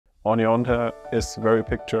Oneonta is very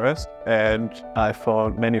picturesque and I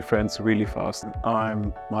found many friends really fast.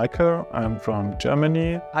 I'm Michael, I'm from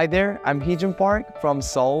Germany. Hi there, I'm Heejun Park from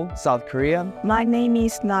Seoul, South Korea. My name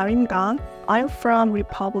is Narim Gang. I'm from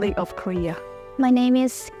Republic of Korea. My name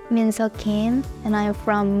is Minso Kim and I'm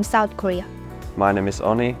from South Korea. My name is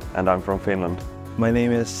Oni and I'm from Finland. My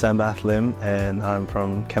name is Sambath Lim and I'm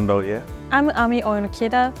from Cambodia. I'm Ami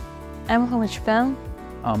Oyonokita. I'm from Japan.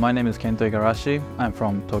 My name is Kento Igarashi. I'm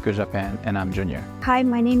from Tokyo, Japan, and I'm junior. Hi,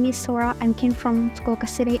 my name is Sora. I came from Fukuoka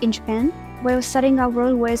City in Japan. Well, studying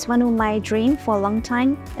abroad was one of my dreams for a long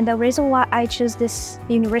time. And the reason why I chose this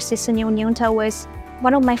university, SUNY Oneonta, was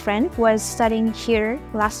one of my friends was studying here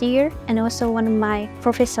last year. And also one of my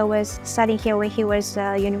professors was studying here when he was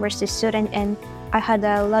a university student. And I had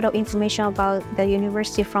a lot of information about the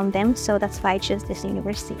university from them. So that's why I chose this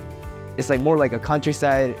university. It's like more like a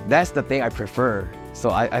countryside. That's the thing I prefer. So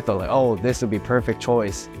I thought like, oh, this would be perfect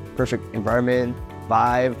choice. Perfect environment,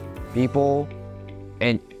 vibe, people.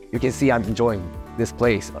 And you can see I'm enjoying this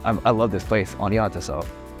place. I love this place, Oneonta.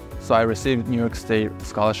 So I received New York State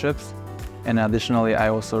scholarships. And additionally, I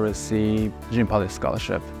also received Jim Police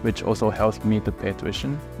scholarship, which also helps me to pay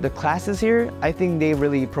tuition. The classes here, I think they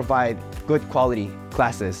really provide good quality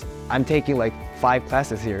classes. I'm taking like 5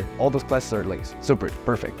 classes here. All those classes are like super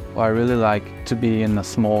perfect. I really like to be in a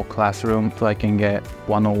small classroom so I can get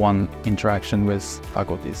one-on-one interaction with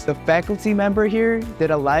faculties. The faculty member here that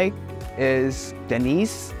I like is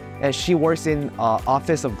Denise, and she works in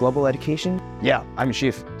Office of Global Education. Yeah, I mean,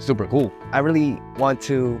 she's super cool. I really want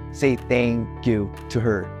to say thank you to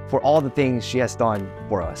her for all the things she has done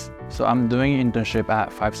for us. So I'm doing an internship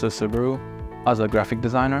at 5-Star Subaru as a graphic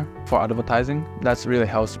designer for advertising. That's really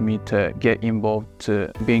helps me to get involved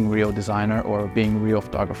to being real designer or being real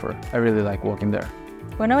photographer. I really like working there.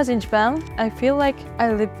 When I was in Japan, I feel like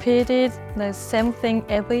I repeated the same thing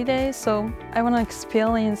every day, so I want to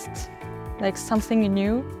experience like something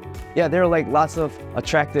new. Yeah, there are like lots of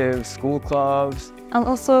attractive school clubs. And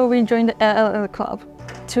also we joined the LLL club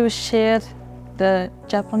to share the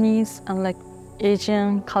Japanese and like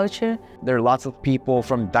Asian culture. There are lots of people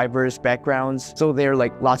from diverse backgrounds. So there are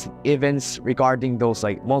like lots of events regarding those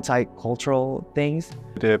like multicultural things.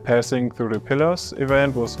 The Passing Through the Pillars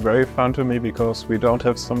event was very fun to me because we don't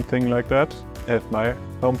have something like that at my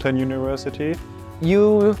hometown university.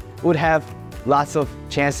 You would have lots of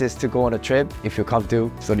chances to go on a trip if you come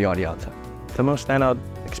to SUNY Oneonta. The most standout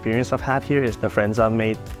experience I've had here is the friends I've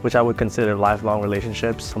made, which I would consider lifelong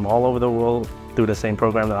relationships from all over the world through the same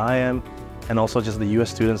program that I am. And also just the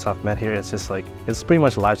US students I've met here, it's just like, it's pretty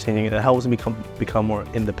much life-changing. It helps me become more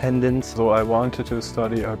independent. So I wanted to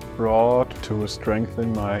study abroad to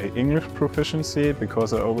strengthen my English proficiency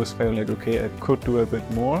because I always felt like, okay, I could do a bit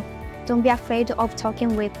more. Don't be afraid of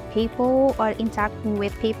talking with people or interacting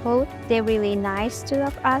with people. They're really nice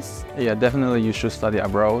to us. Yeah, definitely you should study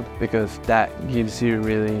abroad because that gives you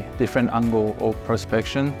really different angle of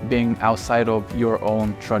perspective. Being outside of your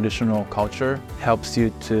own traditional culture helps you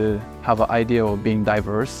to have an idea of being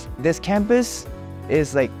diverse. This campus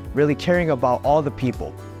is like really caring about all the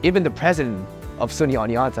people. Even the president of SUNY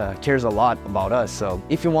Oneonta cares a lot about us. So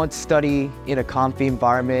if you want to study in a comfy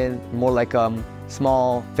environment, more like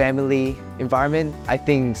small family environment, I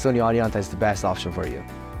think SUNY Oneonta is the best option for you.